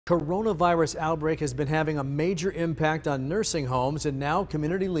Coronavirus outbreak has been having a major impact on nursing homes, and now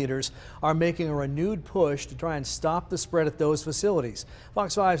community leaders are making a renewed push to try and stop the spread at those facilities.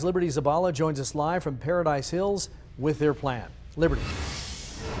 Fox 5's Liberty Zabala joins us live from Paradise Hills with their plan. Liberty.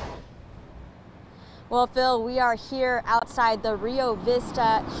 Well, Phil, we are here outside the Rio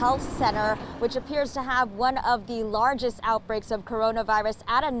Vista Health Center, which appears to have one of the largest outbreaks of coronavirus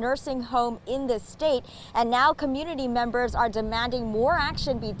at a nursing home in the state. And now community members are demanding more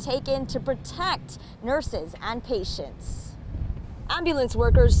action be taken to protect nurses and patients. Ambulance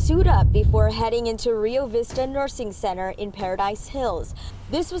workers suit up before heading into Rio Vista Nursing Center in Paradise Hills.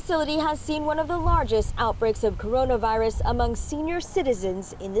 This facility has seen one of the largest outbreaks of coronavirus among senior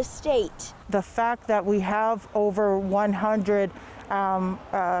citizens in the state. The fact that we have over 100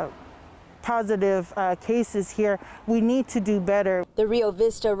 positive cases here, we need to do better. The Rio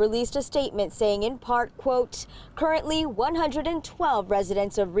Vista released a statement saying in part, quote, currently 112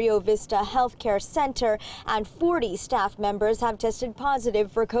 residents of Rio Vista Healthcare Center and 40 staff members have tested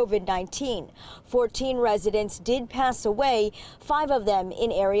positive for COVID-19. 14 residents did pass away, 5 of them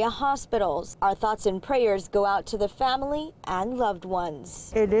in area hospitals. Our thoughts and prayers go out to the family and loved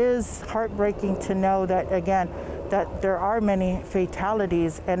ones. It is heartbreaking to know that, again, that there are many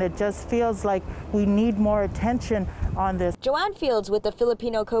fatalities, and it just feels like we need more attention on this. Joanne Fields with the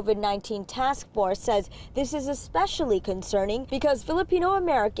Filipino COVID-19 Task Force says this is especially concerning because Filipino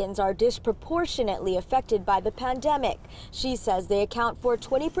Americans are disproportionately affected by the pandemic. She says they account for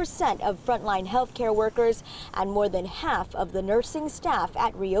 20% of frontline healthcare workers and more than half of the nursing staff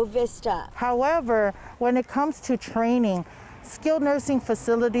at Rio Vista. However, when it comes to training, skilled nursing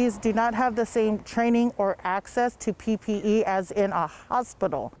facilities do not have the same training or access to PPE as in a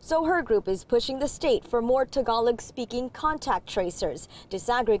hospital. So her group is pushing the state for more Tagalog-speaking contact tracers,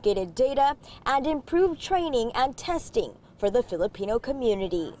 disaggregated data, and improved training and testing for the Filipino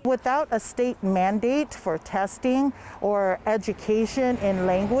community. Without a state mandate for testing or education in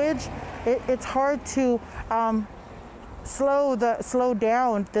language, it's hard to slow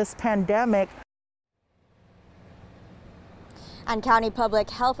down this pandemic. And county public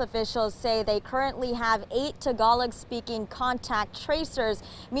health officials say they currently have 8 Tagalog-speaking contact tracers.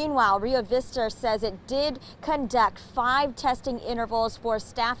 Meanwhile, Rio Vista says it did conduct 5 testing intervals for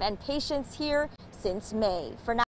staff and patients here since May. For now.